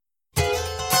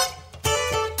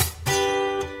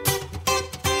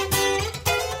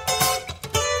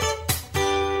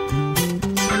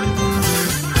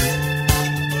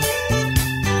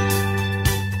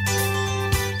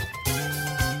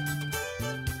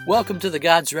Welcome to the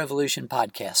God's Revolution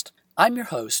podcast. I'm your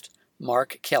host,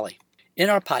 Mark Kelly. In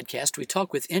our podcast, we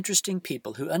talk with interesting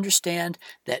people who understand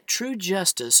that true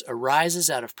justice arises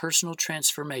out of personal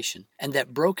transformation and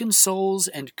that broken souls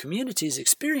and communities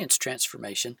experience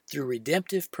transformation through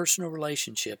redemptive personal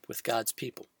relationship with God's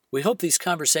people. We hope these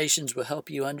conversations will help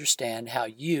you understand how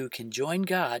you can join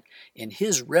God in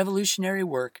His revolutionary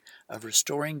work of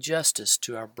restoring justice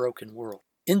to our broken world.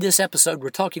 In this episode, we're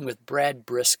talking with Brad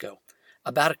Brisco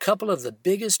about a couple of the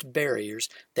biggest barriers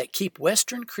that keep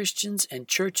Western Christians and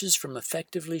churches from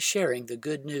effectively sharing the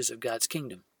good news of God's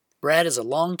kingdom. Brad is a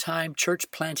longtime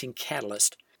church planting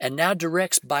catalyst and now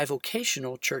directs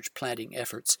bivocational church planting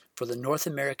efforts for the North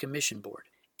America Mission Board.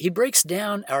 He breaks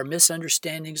down our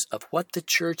misunderstandings of what the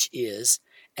church is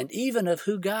and even of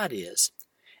who God is,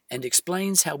 and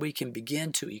explains how we can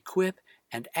begin to equip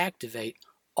and activate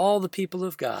all the people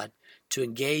of God to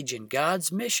engage in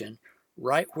God's mission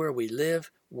right where we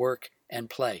live, work, and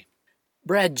play.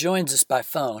 Brad joins us by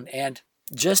phone, and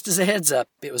just as a heads up,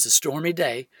 it was a stormy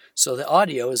day, so the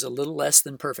audio is a little less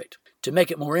than perfect. To make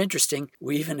it more interesting,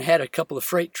 we even had a couple of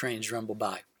freight trains rumble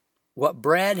by. What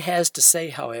Brad has to say,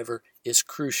 however, is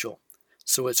crucial,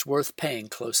 so it's worth paying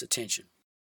close attention.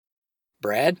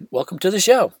 Brad, welcome to the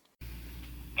show.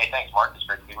 Hey, thanks, Mark. It's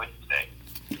great to be with you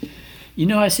today. You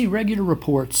know, I see regular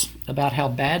reports about how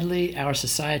badly our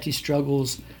society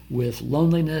struggles with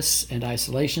loneliness and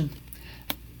isolation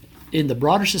in the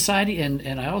broader society, and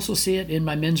I also see it in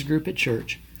my men's group at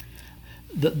church.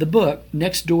 The book,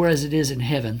 Next Door as It Is in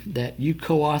Heaven, that you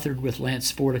co-authored with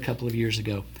Lance Ford a couple of years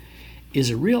ago, is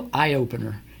a real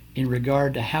eye-opener in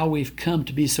regard to how we've come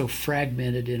to be so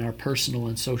fragmented in our personal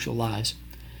and social lives.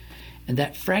 And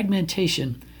that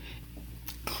fragmentation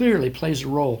clearly plays a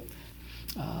role.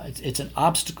 It's an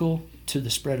obstacle to the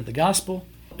spread of the gospel.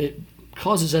 It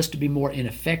causes us to be more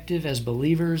ineffective as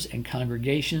believers and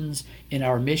congregations in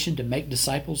our mission to make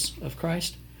disciples of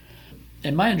Christ.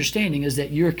 And my understanding is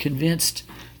that you're convinced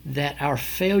that our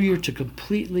failure to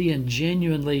completely and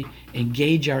genuinely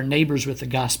engage our neighbors with the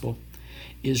gospel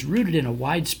is rooted in a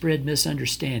widespread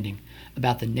misunderstanding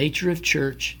about the nature of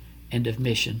church and of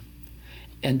mission,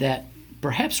 and that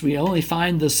perhaps we only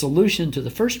find the solution to the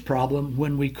first problem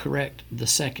when we correct the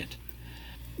second.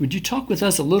 Would you talk with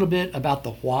us a little bit about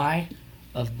the why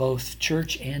of both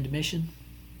church and mission?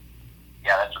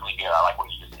 Yeah, that's really good. I like what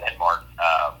you just said, Mark.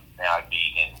 Now I'd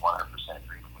be in 100%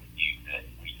 agreement with you that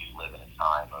we do live in a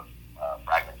time of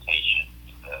fragmentation.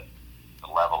 The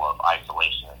level of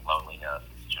isolation and loneliness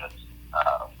is just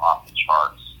off the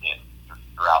charts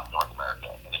throughout North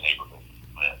America in the neighborhood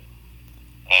we live.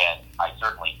 And I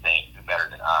certainly think who better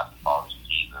than us, followers of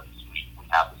Jesus, we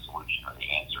have the solution or the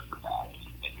answer for that.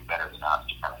 And who better than us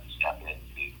to kind of step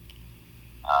into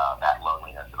that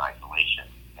loneliness and isolation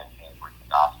and bring the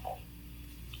gospel.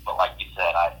 But like you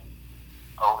said,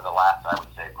 over the last, I would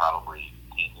say, probably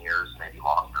 10 years, maybe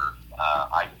longer,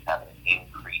 I just have an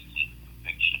increasing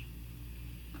conviction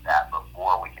that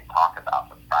before we can talk about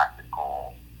the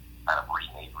practical kind of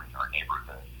reneighboring our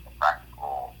neighborhood, the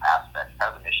practical aspects,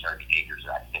 kind of the missionary behaviors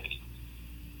and activities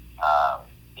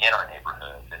in our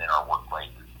neighborhoods and in our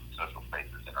workplaces, social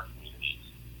spaces, in our communities,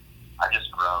 I've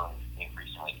just grown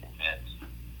increasingly convinced,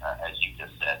 as you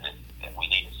just said, that we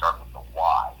need to start with the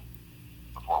why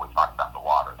before we talk about the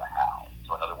what or the how.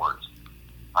 So in other words,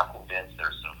 I'm convinced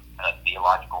there's some kind of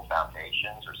theological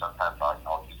foundations, or sometimes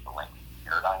I'll use the language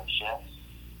paradigm shifts,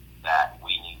 that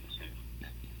we need to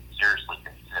seriously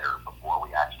consider before we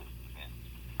actually begin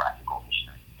practical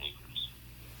missionary behaviors.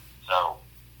 So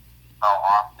I'll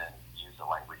often use the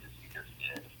language as you just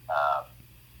did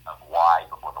of why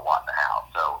before the what and the how.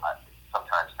 So I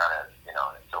sometimes kind of, in a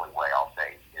silly way, I'll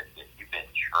say if you've been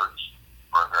churched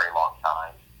for a very long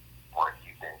time, or if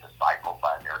you've been discipled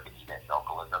by American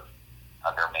evangelicalism,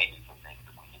 there may be some things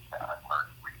that we need to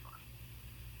unlearn and relearn.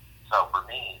 So for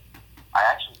me, I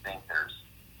actually think there's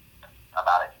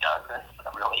about a dozen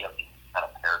really of these kind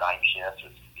of paradigm shifts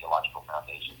or theological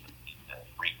foundations that we need to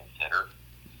reconsider.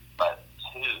 But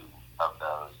two of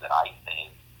those that I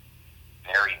think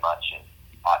very much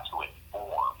ought to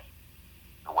inform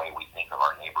the way we think of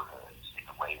our neighborhoods and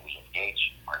the way we engage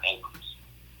our neighbors.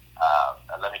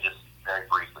 Let me just very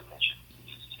briefly mention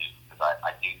these two, because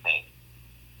I do think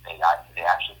they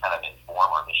actually kind of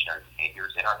inform our missionary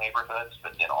behaviors in our neighborhoods,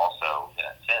 but then also, in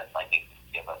a sense, I think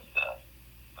give us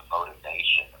the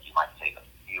motivation, or you might say the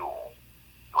fuel,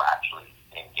 to actually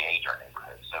engage our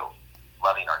neighborhoods. So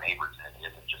loving our neighbors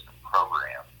isn't just a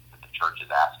program that the church is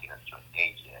asking us to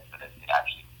engage in, but it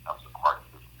actually becomes a part of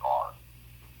who we are.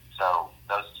 So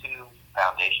those two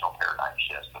foundational paradigm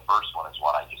shifts, the first one is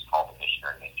what I just call the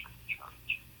missionary nature of the church.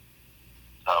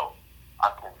 So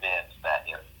I'm convinced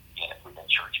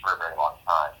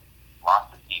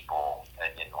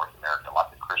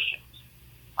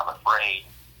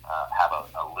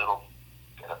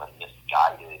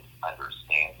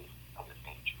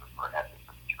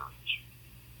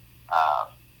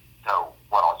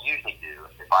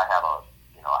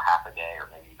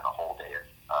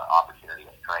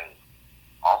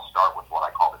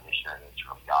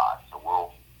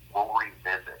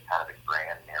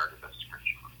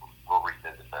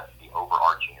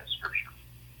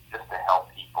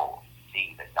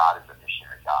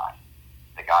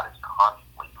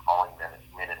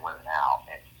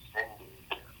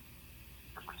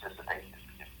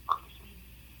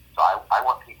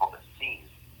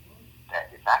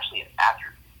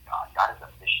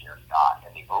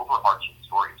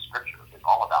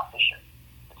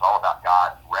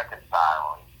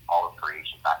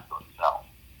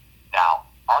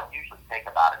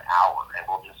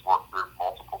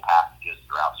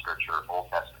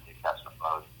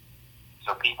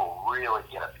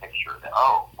that,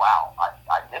 oh, wow,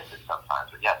 I miss it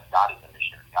sometimes, but yes, God is a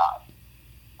missionary God.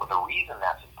 Well, the reason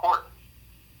that's important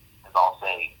is I'll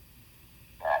say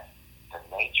that the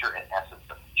nature and essence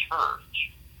of the church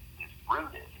is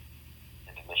rooted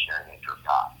in the missionary nature of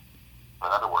God. So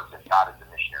in other words, if God is a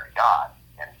missionary God,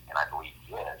 and I believe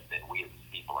he is, then we as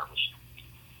people are missionary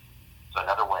people. So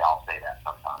another way I'll say that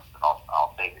sometimes, but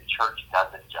I'll say the church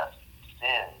doesn't just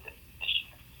send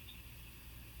missionaries.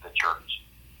 The church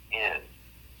is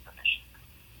the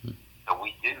missionary. So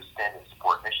we do send and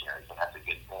support missionaries, and that's a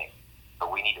good thing. But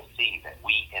we need to see that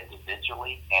we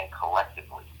individually and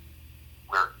collectively,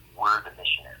 we're the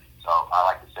missionary. So I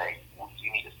like to say, you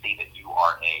need to see that you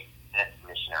are a sent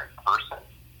missionary person,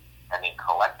 and then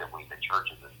collectively the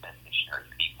church is a sent missionary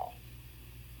people.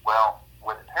 Well,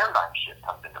 where the paradigm shift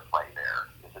comes into play there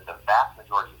is that the vast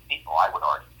majority of people, I would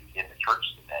argue, in the church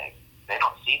today, they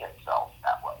don't see themselves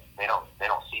that way. They don't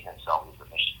see themselves as a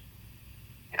missionary.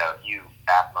 You know, if you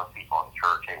ask most people in the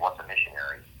church, hey, what's a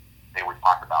missionary? They would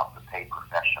talk about the paid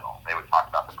professional. They would talk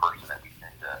about the person that we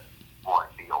send to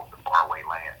foreign fields and faraway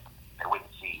lands. They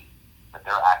wouldn't see that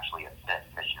they're actually a sent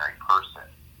missionary person.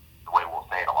 The way we'll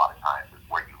say it a lot of times is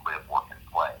where you live, work, and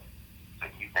play. So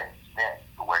you've been sent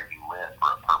to where you live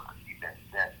for a purpose. You've been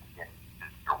sent into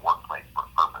your workplace for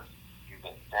a purpose. You've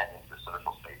been sent into the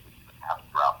social spaces you've been having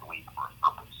throughout the week for a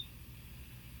purpose.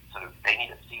 So they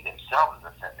need to see themselves as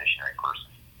a sent missionary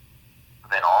person. But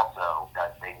then also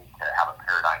that they need to have a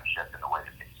paradigm shift in the way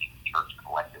that they see the church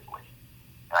collectively.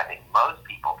 And I think most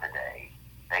people today,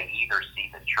 they either see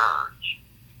the church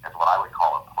as what I would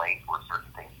call a place where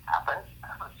certain things happen.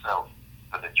 So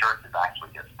the church is actually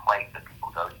this place that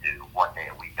people go to one day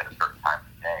a week at a certain time of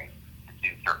the day to do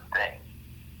certain things.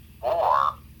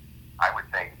 Or I would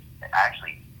say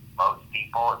actually most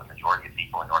people, the majority of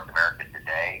people in North America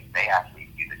today, they actually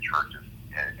view the church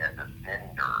as a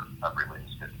vendor of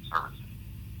religious goods and services.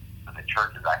 So the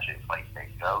church is actually a place they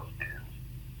go to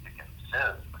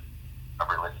consume of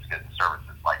religious goods and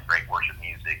services like great worship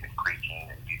music and preaching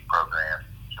and youth programs,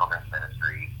 children's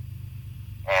ministries.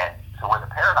 And so where the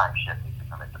paradigm shift needs to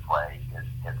come into play is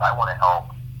I want to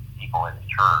help people in the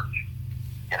church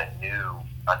get a new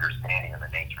understanding of the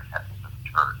nature and essence of the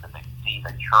church, that they see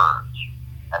the church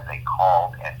as a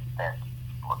called and sent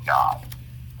people of God.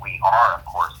 We are, of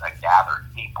course, a gathered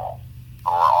people,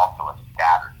 but we're also a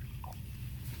scattered people.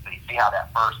 So you see how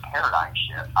that first paradigm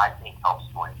shift, I think, helps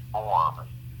to inform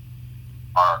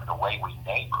the way we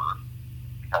neighbor,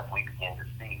 because we begin to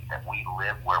see that we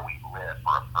live where we live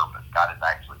for a purpose. God has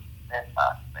actually sent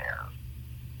us there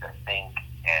to think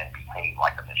and behave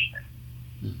like a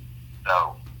missionary.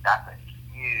 So that's a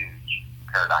huge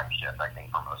paradigm shift, I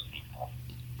think, for most people.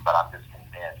 But I'm just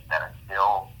convinced that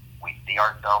until we see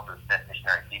ourselves as sent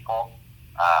missionary people,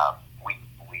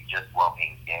 we just won't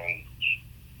engage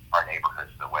our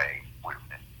neighborhoods the way we've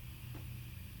been.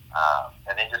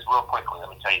 And then just real quickly, let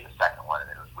me tell you the second one, and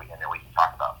then we can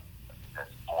talk about this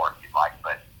more if you'd like.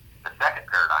 But the second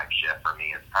paradigm shift for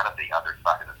me is kind of the other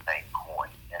side of the same coin,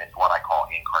 and it's what I call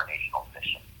incarnational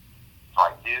mission. So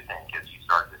I do think as you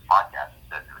started this podcast, you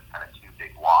said there was kind of two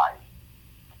big whys.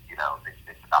 You know,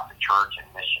 it's about the church and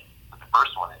mission. But the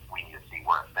first one is we need to see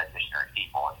we're a sent missionary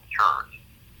people in the church.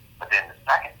 But then the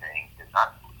second thing is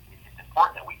it's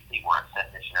important that we see we're a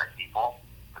sent missionary people,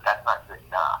 but that's not good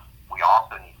enough. We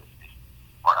also need to see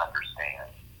or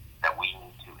understand that we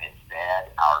need to embed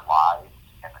our lives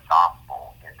and the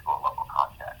gospel into a local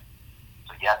context.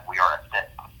 So yes, we are a sent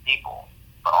people,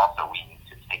 but also we need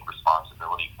to take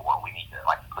responsibility for it. We need to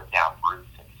put down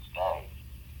roots and stay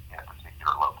in a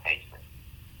particular location.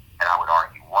 And I would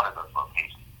argue one of those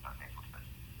locations is our neighborhood.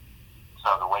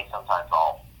 So the way sometimes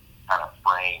I'll kind of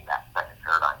frame that second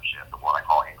paradigm shift of what I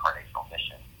call incarnational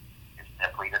mission is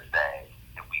simply to say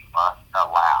that we must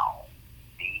allow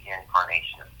the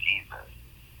incarnation of Jesus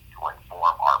to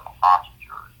inform our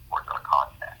posture towards our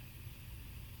context.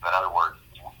 So in other words,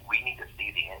 we need to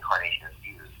see the incarnation of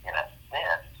Jesus in a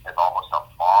sense as almost a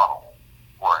model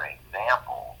or an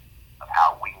example of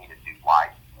how we need to do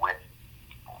life with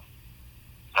people.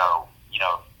 So, you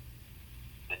know,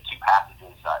 the two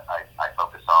passages I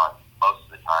focus on most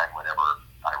of the time whenever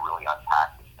I really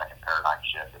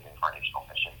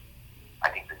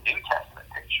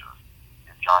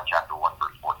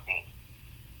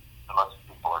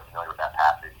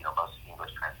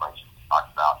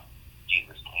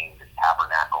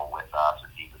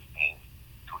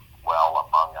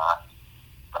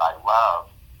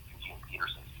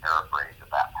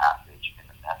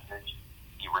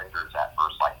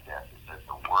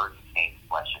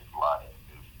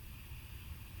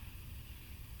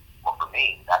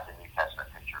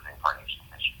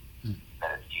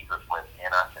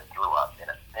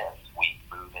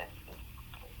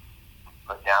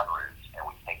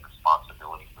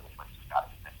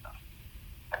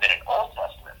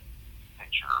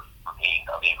picture for me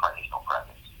of the incarnational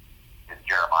presence is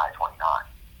Jeremiah 29,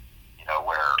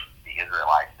 where the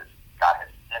Israelites, God had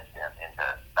sent them into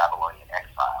Babylonian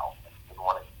exile. They didn't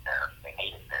want it there. They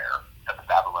hated there. That the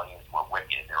Babylonians were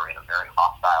wicked. They were in a very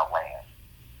hostile land.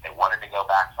 They wanted to go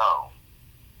back home,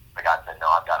 but God said,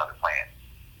 no, I've got other plans.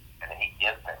 And then he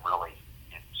gives them really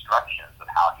instructions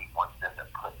of how he wants them to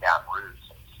put down roots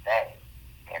and stay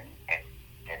and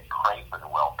pray for the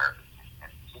welfare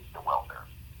and seek the welfare.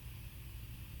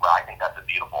 Well, I think that's a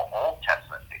beautiful Old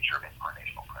Testament picture of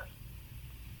incarnational presence.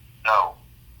 So,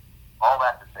 all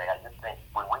that to say, I just think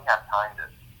when we have time to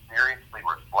seriously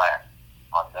reflect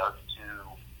on those two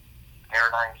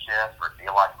paradigm shifts or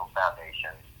theological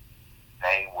foundations,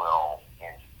 they will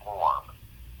inform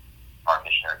our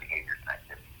missionary behaviors and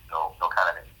activities. They'll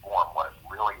kind of inform what it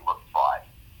really looks like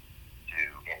to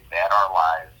embed our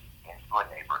lives into a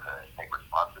neighborhood, take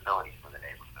responsibility for the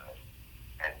neighborhood,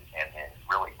 and then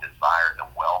really desire the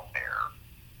welfare,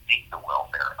 seek the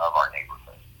welfare of our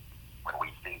neighborhood. When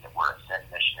we see that we're a sent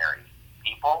missionary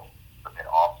people, but then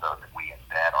also that we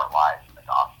embed our lives in the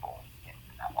gospel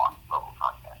into that local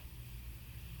context.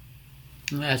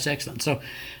 That's excellent. So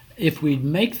if we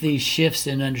make these shifts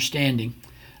in understanding,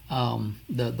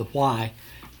 the why,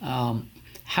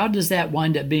 how does that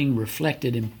wind up being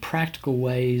reflected in practical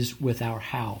ways with our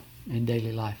how in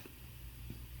daily life?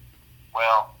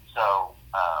 Well, so,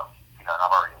 and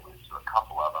I've already alluded to a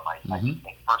couple of them. I think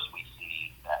first we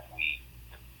see that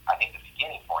I think the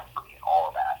beginning point for me in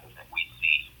all of that is that we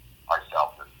see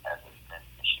ourselves as a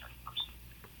missionary person.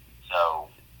 So,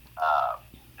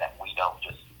 that we don't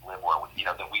just live where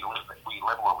that we live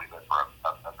where we live for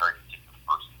a very particular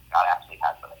person. God actually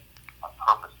has a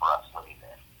purpose for us living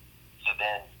there. So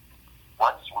then,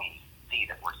 once we see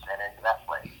that we're sent into that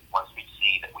place, once we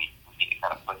see that we need to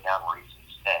kind of put down roots and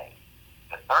stay,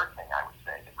 the third thing I would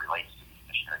say that relates to these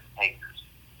missionary behaviors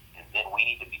is then we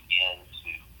need to begin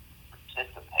to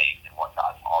participate in what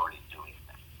God's already doing in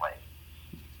that place.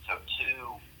 So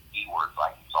two key words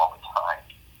I use all the time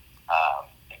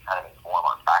and kind of inform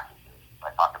our practices. I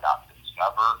talk about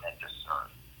discover and discern.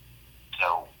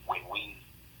 So when we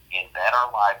embed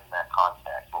our lives in that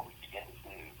context, what we begin to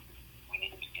do is we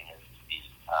need to begin to be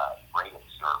great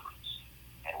observers,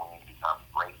 and we need to become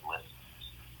great listeners.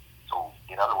 So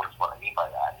in other words, what I mean by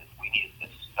that is we need to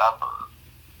discover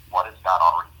what is God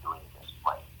already doing in this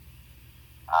place.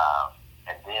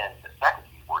 And then the second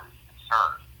key word is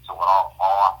discern. So what I'll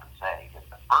often say is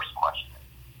the first question is,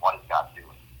 what is God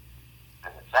doing?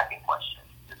 Then the second question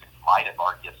is, in light of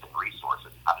our gifts and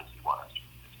resources, how does he want us to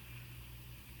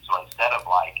participate? So instead of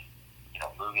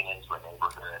moving into a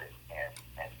neighborhood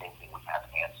and thinking we have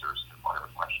answers to whatever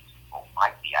questions people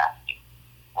might be asking,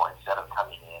 or instead of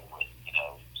coming in with,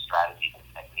 strategies and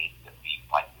techniques that we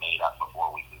made up before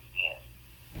we moved in,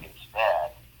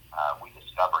 instead we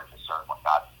discover and discern what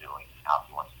God's doing and how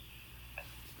he wants us to do it.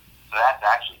 So that's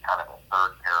actually kind of a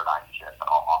third paradigm shift that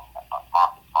I'll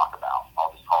often talk about.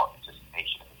 I'll just call it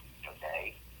participation in the Missio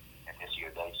Dei, and Missio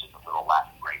Dei is just a little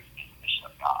Latin grace in the mission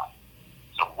of God.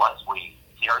 So once we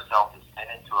see ourselves as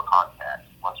sent into a context,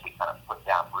 once we kind of put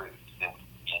down roots, then we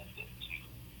begin to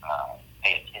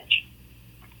pay attention.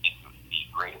 We begin to be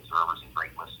great observers and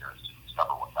great listeners to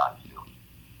discover what God is doing.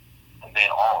 And then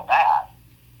all of that,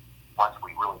 once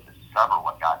we really discover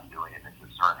what God's doing and then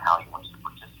discern how he wants to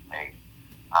participate,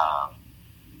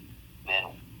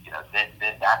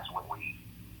 then that's when we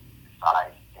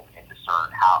decide and discern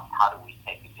how do we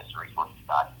take the gifts and resources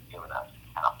God has given us and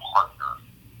kind of partner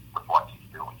with what he's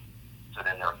doing. So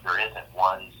then there isn't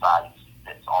one size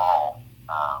fits all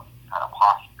kind of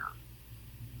posture,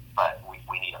 but we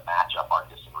need to match up our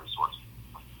gifts and resources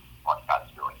with what God's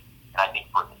doing. And I think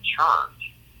for the church,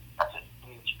 that's a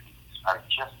huge piece.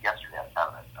 Just yesterday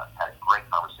I had a great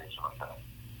conversation with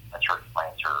a church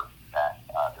planter that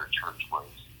their church was,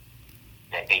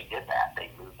 they did that. They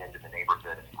moved into the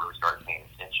neighborhood and they really started paying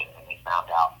attention, and they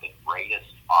found out the greatest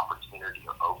opportunity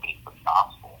or opening for the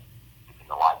gospel is in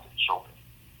the lives of children.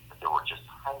 But there were just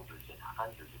hundreds and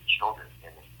hundreds of children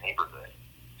in this neighborhood.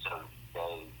 So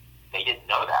they didn't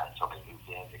know that until they moved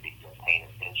in. They began paying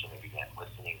attention. They began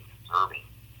listening and observing.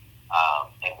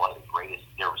 And one of the greatest,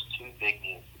 there was two big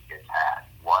needs the kids had.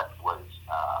 One was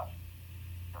a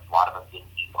lot of them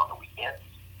didn't eat on the weekends.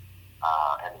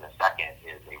 And then the second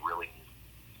is they really need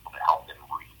people to help them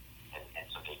read. And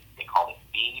so they called it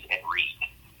feed and read.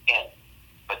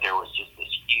 But there was just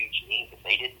this huge need that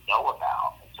they didn't know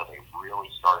about until they really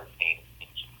started paying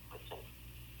attention and listening.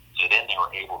 So then they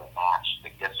were able to match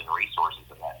the gifts and resources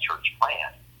of that church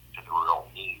plan to the real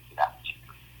needs that that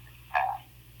particular community had.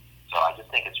 So I just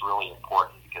think it's really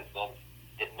important because then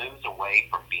it moves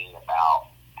away from being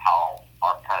about how our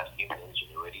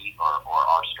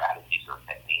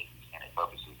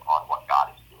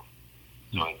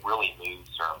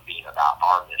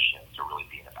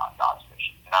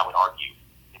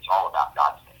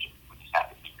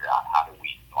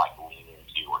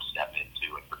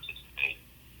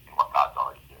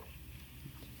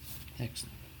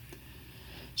Excellent.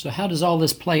 So how does all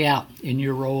this play out in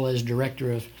your role as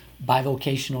Director of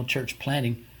Bivocational Church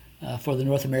Planting for the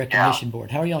North American Mission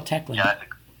Board? How are y'all tackling it?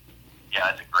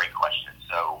 That's a great question.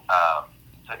 So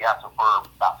for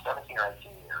about 17 or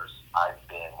 18 years, I've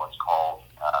been what's called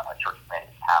a church planting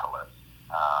catalyst,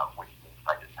 which means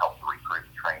I just help to recruit,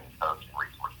 train, coach, and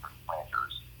resource church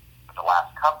planters. But the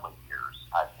last couple of years,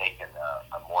 I've taken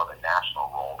a more of a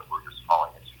national role that we're just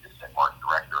calling, as you just said, Mark,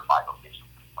 Director of Bivocational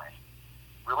Church Planting.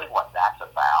 Really what that's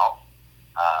about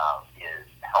is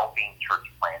helping church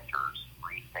planters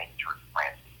rethink church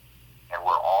planting. And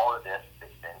where all of this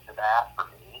fits into that for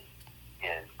me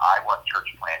is I want church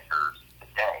planters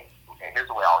today, and here's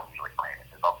the way I'll usually frame it,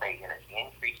 is I'll say in an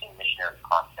increasing missionary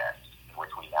context in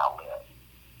which we now live,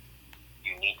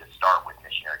 you need to start with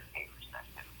missionary behaviors and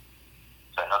activities.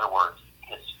 So in other words,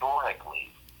 historically,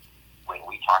 when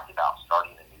we talked about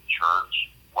starting a new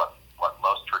church, what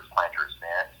most church planters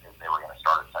meant is they were going to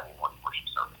start a Sunday morning worship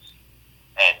service.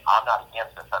 And I'm not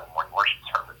against a Sunday morning worship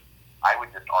service. I would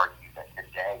just argue that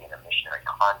today in a missionary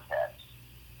context,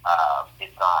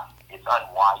 it's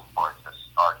unwise for us to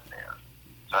start there.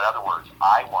 So in other words,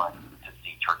 I want to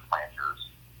see church planters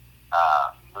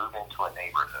move into a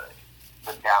neighborhood,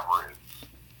 put down roots,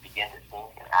 begin to think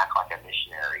and act like a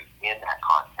missionary in that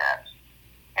context,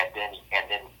 and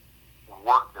then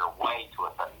work their way to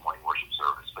a Sunday morning worship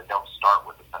service, but don't start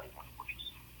with a Sunday morning worship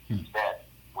service. Instead,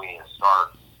 we need to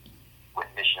start with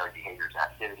missionary behaviors and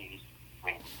activities.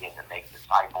 We need to begin to make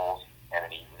disciples, and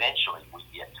then eventually we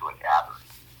get to a gathering.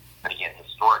 But again,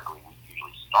 historically, we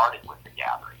usually started with the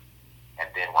gathering. And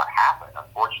then what happened,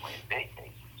 unfortunately, in big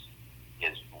cases,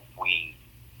 is we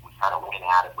kind of went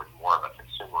at it with more of a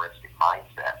consumeristic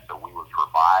mindset. So we would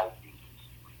provide these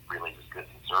religious goods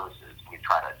and services. We'd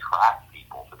try to attract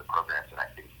people to the programs and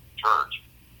activities of the church.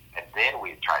 And then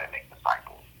we'd try to make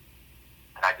disciples.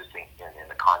 And I just think in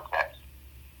the context,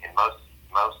 in most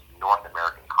North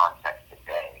American context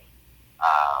today,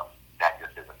 that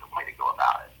just isn't the way to go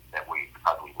about it.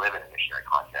 Because we live in a missionary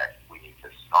context, we need to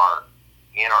start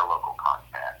in our local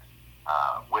context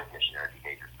with missionary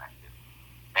behaviors and activities,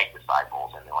 make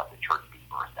disciples, and then let the church be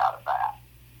birthed out of that.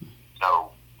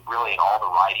 So really in all the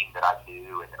writing that I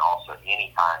do, and then also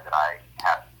any time that I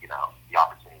have, the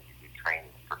opportunity to do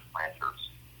training with church planters,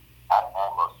 I'll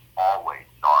almost always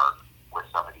start with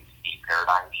some of these key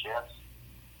paradigm shifts.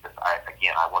 Because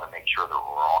I want to make sure that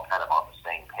we're all kind of on the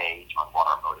same page on what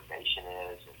our motivation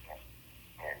is,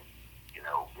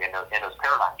 and those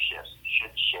paradigm shifts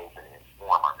should shape and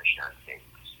inform our missionary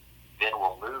behaviors. Then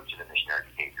we'll move to the missionary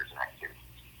behaviors and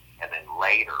activities, and then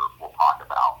later we'll talk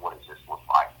about what does this look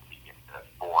like to begin to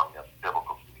form a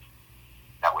biblical community.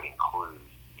 That would include,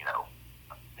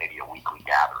 maybe a weekly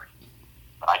gathering.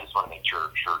 But I just want to make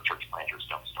sure church planters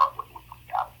don't start with a weekly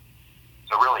gathering.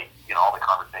 So really, all the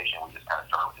conversation we just kind of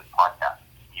started with this podcast,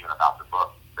 even about the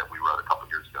book that we wrote a couple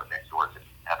of years ago, Next Doors in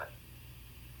Heaven.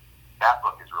 That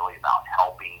book is really about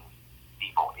helping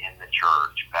people in the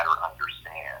church better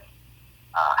understand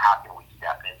how can we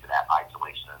step into that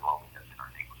isolation and loneliness in our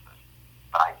neighborhood.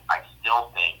 But I still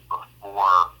think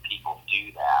before people do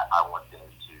that, I want them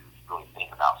to really think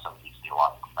about some of these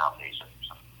theological foundations or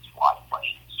some of these why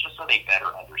questions, just so they better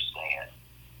understand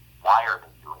why are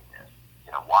they doing this.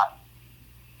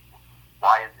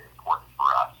 Why is it important for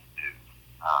us to,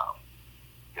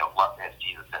 love, as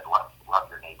Jesus said, love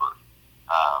your neighbor.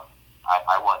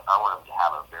 I want them to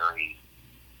have a very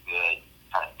good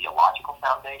kind of theological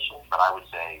foundation, but I would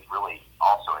say really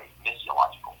also a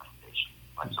missiological foundation.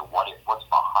 Like, so what's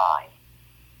behind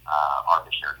our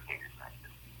missionary behaviors and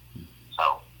activities?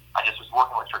 So I just was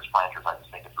working with church planters. I just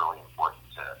think it's really important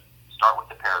to start with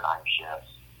the paradigm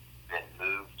shifts, then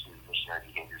move to missionary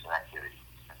behaviors and activities,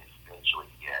 and then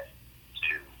eventually get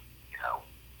to,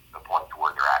 the point to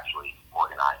where they're actually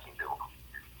organizing biblical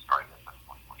communities, starting with the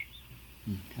point.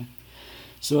 Okay.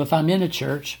 So if I'm in a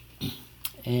church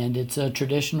and it's a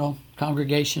traditional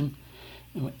congregation,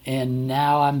 and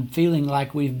now I'm feeling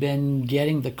like we've been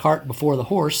getting the cart before the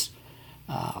horse,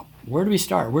 where do we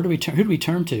start? Who do we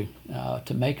turn to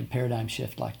make a paradigm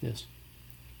shift like this?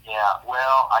 Yeah,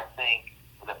 well, I think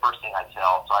the first thing I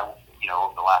tell,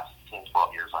 over the last 10,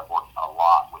 12 years, I've worked a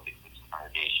lot with existing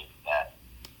congregations that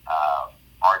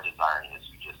are desiring, as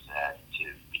you just said, to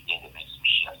begin to make some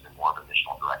shifts in more of a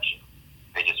missional direction.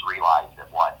 They just realize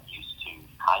that what used to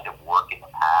kind of work in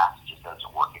the past just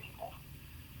doesn't work anymore.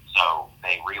 So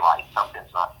they realize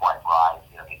something's not quite right.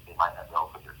 They might not be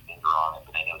able to put their finger on it,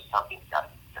 but they know something's got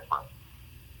to be different.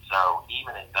 So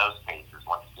even in those cases,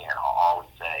 once again, I'll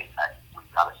always say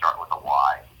we've got to start with the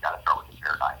why. We've got to start with the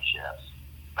paradigm shifts.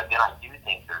 But then I do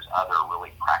think there's other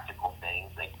really practical things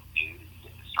they can do to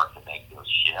start to make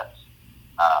shifts.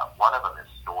 One of them is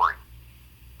story.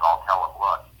 So I'll tell them,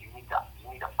 look, you need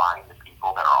to find the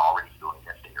people that are already doing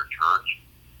this in your church,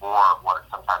 or what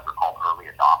sometimes are called early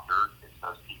adopters. It's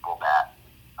those people that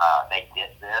they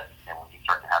get this, and when you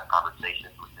start to have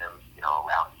conversations with them,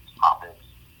 around these topics,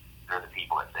 they're the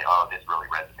people that say, oh, this really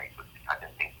resonates with me. I've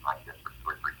been thinking like this for 2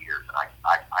 or 3 years, and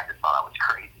I just thought I was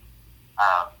crazy.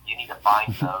 You need to find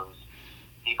those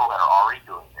people that are already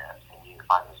doing this, and you need to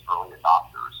find those early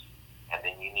adopters, and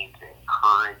then you need to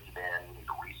encourage them, you need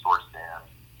to resource them.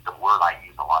 The word I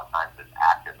use a lot of times is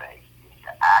activate. You need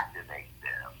to activate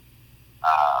them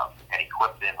and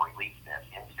equip them, release them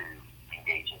into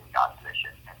engaging in God's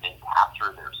mission, and then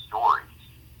capture their stories,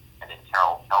 and then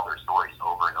tell their stories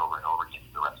over and over and over again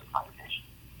to the rest of the congregation.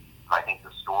 So I think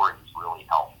the stories really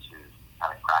help to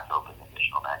kind of crack open the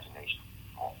missional imagination of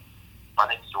people. So I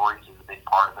think stories is a big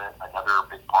part of it. Another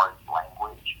big part is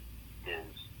language.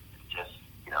 Is just,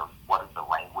 what is the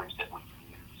language that we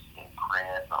use in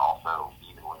print, but also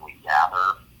even when we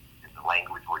gather, is the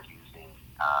language we're using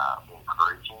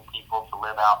encouraging people to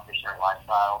live out missionary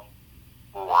lifestyles,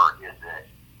 or is it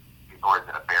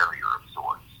a barrier of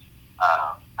sorts?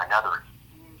 Another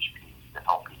huge piece to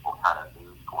help people kind of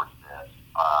move towards this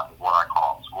is what I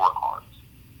call scorecards.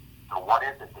 So what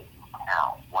is it that you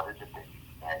count? What is it that you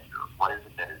measure? What is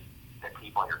it that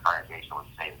people in your congregation would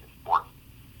say is important?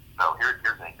 So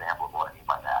here's an example of what I mean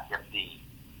by that. If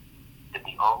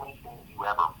the only thing you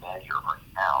ever measure or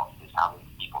count is how many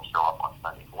people show up on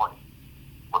Sunday morning,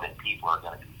 well, then people are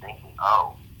going to be thinking,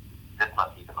 oh, this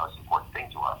must be the most important thing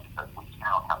to us, because we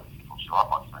count how many people show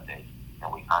up on Sunday,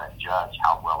 and we kind of judge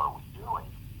how well are we doing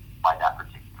by that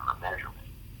particular measurement.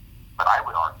 But I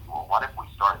would argue, well, what if we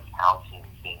started counting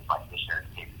things like missionary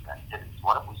behaviors and activities?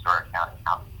 What if we started counting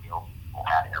how many meals people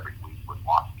had every week with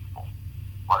lost people?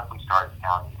 What if we started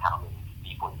counting how many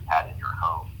people you had in your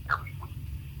home every week?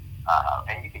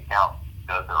 And you can count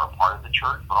those that are a part of the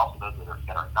church, but also those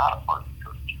that are not a part of the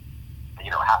church. And,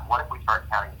 what if we started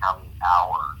counting how many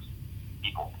hours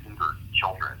people tutored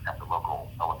children at the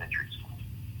local elementary school?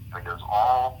 I mean, there's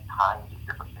all kinds of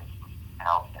different things we can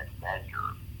count and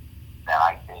measure that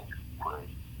I think would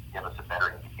give us a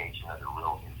better indication of the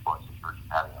real influence the church is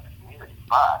having on the community.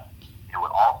 But it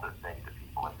would also say to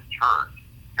people in the church,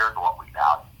 here's what we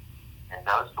value. And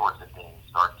those sorts of things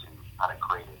start to kind of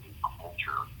create a new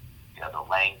culture. The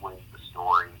language, the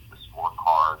stories, the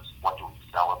scorecards, what do we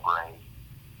celebrate?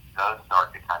 Those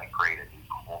start to kind of create a new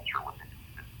culture within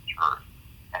the church.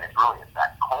 And it's really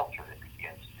that culture that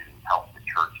begins to help the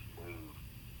church move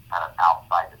kind of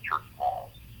outside the church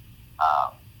walls.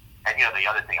 And the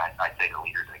other thing I say to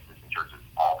leaders in existing churches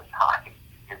all the time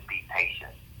is be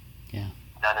patient. Yeah.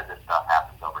 None of this stuff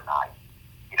happens overnight.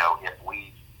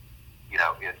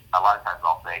 If a lot of times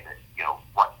I'll say that,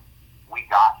 what we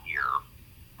got here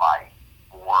by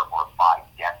 4 or 5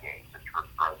 decades of church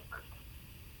growth movement.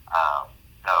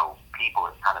 So people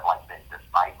have kind of like been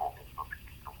discipled into a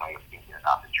particular way of thinking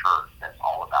about the church that's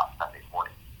all about Sunday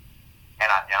morning. And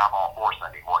I'm all for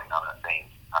Sunday morning. I'm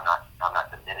not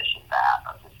diminishing that.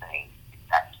 I'm just saying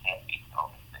that can't be the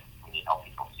only thing. We need to help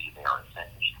people see their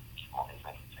intent people and they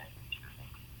think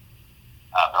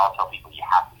but I'll tell people you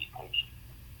have to be patient,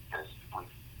 because we've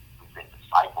been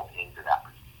discipled into that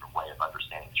particular way of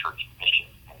understanding church mission,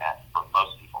 and that for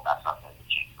most people that's not going to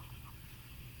change.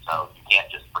 So you can't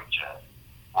just preach a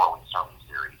 4-week sermon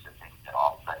series and think that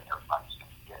all of a sudden everybody's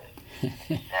going to get it.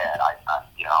 And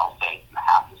I'll say you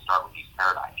have to start with these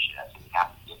paradigm shifts, and you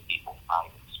have to give people time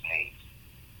and space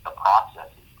to process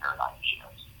these paradigm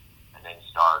shifts, and then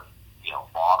start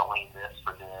modeling this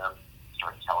for them,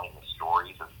 start telling the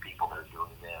stories of people that are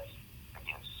doing this,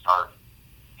 again, start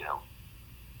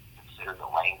consider the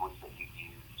language that you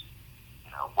use,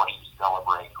 what do you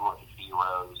celebrate, who are the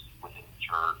heroes within the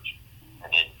church,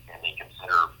 and then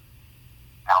consider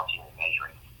counting and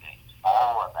measuring things.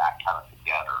 All of that kind of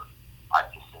together,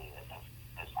 I've just seen it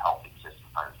as helping system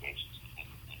congregations in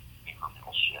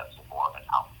incremental shifts and more of an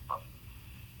output.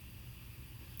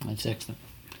 That's excellent.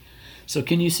 So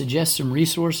can you suggest some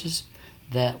resources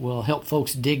that will help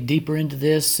folks dig deeper into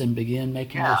this and begin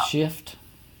making a shift?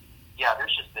 Yeah,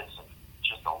 there's just been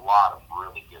a lot of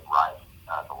really good writing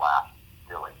the last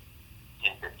really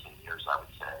 10, 15 years, I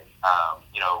would say.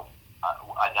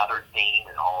 Another theme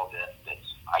in all of this that's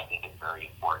I think is very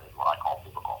important is what I call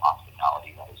biblical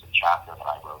hospitality. That is a chapter that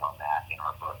I wrote on that in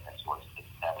our book, Next Door to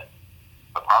 7.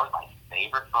 But probably my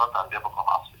favorite book on biblical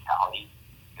hospitality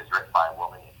is written by a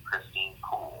woman named Christine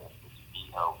Poole. It's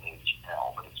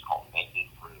Bohl, but it's called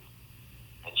Making Room.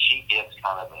 And she gives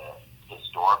kind of a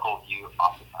historical view of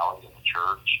hospitality in the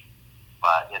church,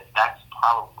 but that's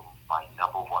probably my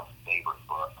number one favorite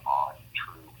book on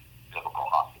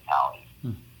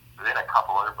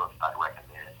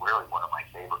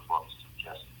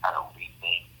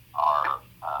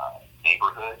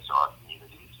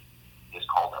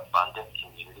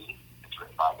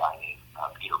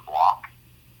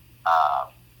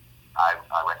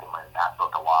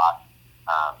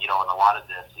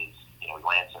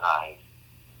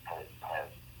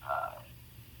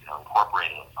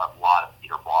incorporated a lot of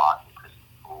Peter Block and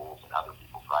Christopher Rules and other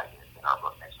people's writings in our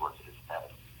book Next Word to This Heaven.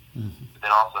 But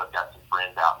then also I've got some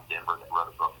friends out in Denver that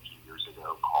wrote a book a few years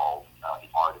ago called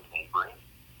The Art of Neighboring.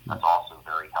 That's also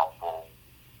very helpful.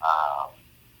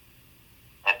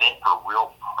 And then for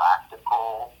real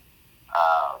practical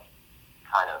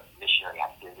kind of missionary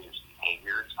activities,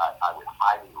 behaviors, I would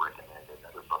highly recommend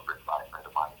another book written by a friend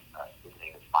of mine. His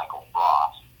name is Michael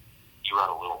Frost. He wrote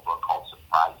a little book called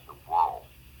Surprise the World.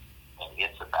 And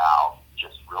it's about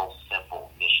just real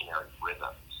simple missionary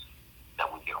rhythms that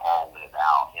we can all live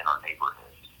out in our neighborhoods.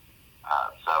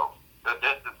 So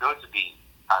those would be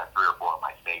kind of 3 or 4 of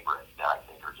my favorites that I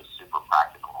think are just super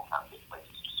practical, kind of good places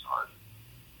to start.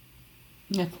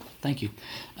 Yeah, thank you.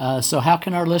 So how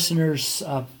can our listeners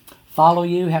follow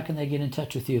you? How can they get in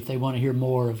touch with you if they want to hear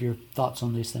more of your thoughts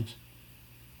on these things?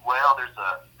 Well, there's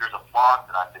a blog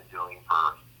that I've been doing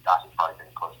for, gosh, it's probably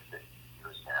been close to 50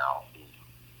 years now.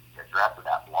 The address of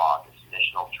that blog is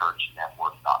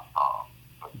missionalchurchnetwork.com.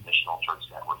 So it's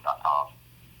missionalchurchnetwork.com.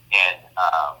 And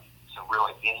so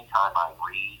really, anytime I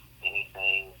read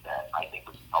anything that I think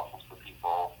would be helpful to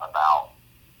people about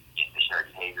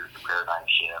missionary behaviors or paradigm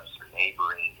shifts or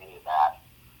neighboring, any of that,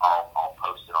 I'll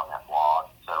post it on that blog.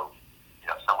 So,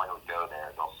 if someone would go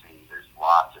there, they'll see there's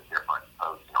lots of different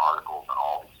posts and articles on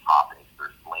all these topics.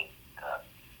 There's links to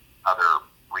other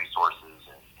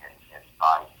resources and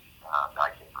sites that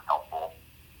I think are helpful.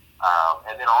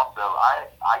 And then also,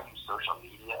 I use social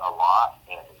media a lot.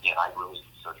 And again, I really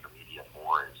use social media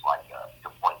more as like to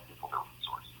point people to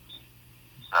resources.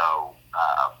 So,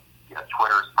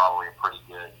 Twitter is probably a pretty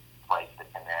good place to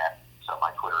connect. So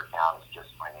my Twitter account is just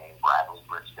my name, Bradley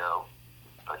Brisco.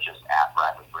 So it's just at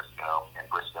Bradley Brisco, and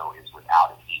Brisco is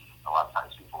without an E. A lot of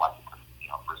times people like to put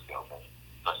Brisco, but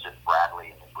it's just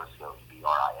Bradley and then Brisco,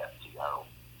 Brisco.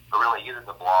 But really, either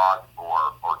the blog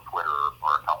or Twitter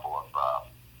or a couple of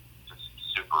just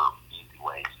super easy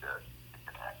ways to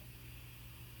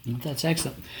connect. That's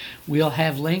excellent. We'll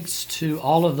have links to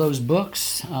all of those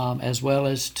books as well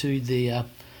as to the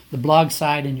blog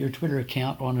site and your Twitter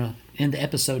account in the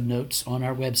episode notes on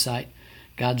our website,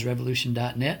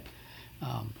 godsrevolution.net.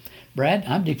 Brad,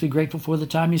 I'm deeply grateful for the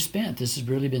time you spent. This has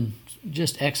really been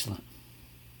just excellent.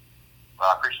 Well,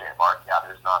 I appreciate it, Mark. Yeah,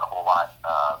 there's not a whole lot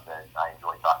that I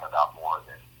enjoy talking about more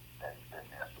than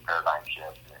the paradigm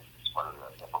shift and just what are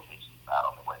the implications of that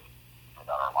on the way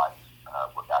about our lives,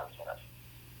 what God has given us.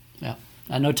 Yeah,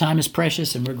 I know time is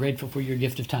precious, and we're grateful for your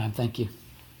gift of time. Thank you.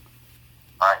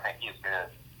 All right, thank you. It's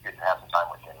good to have some time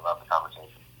with you, and love the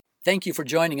conversation. Thank you for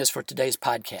joining us for today's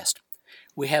podcast.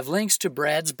 We have links to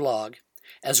Brad's blog,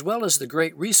 as well as the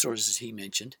great resources he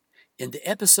mentioned, in the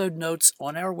episode notes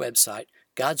on our website,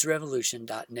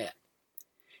 godsrevolution.net.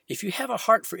 If you have a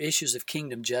heart for issues of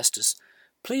kingdom justice,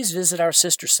 please visit our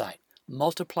sister site,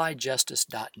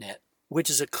 multiplyjustice.net, which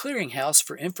is a clearinghouse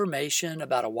for information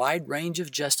about a wide range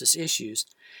of justice issues,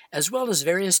 as well as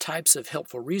various types of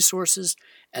helpful resources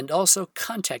and also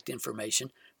contact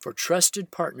information for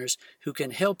trusted partners who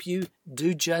can help you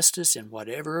do justice in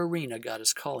whatever arena God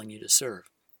is calling you to serve.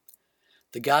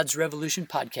 The God's Revolution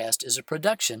podcast is a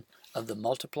production of the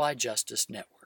Multiply Justice Network.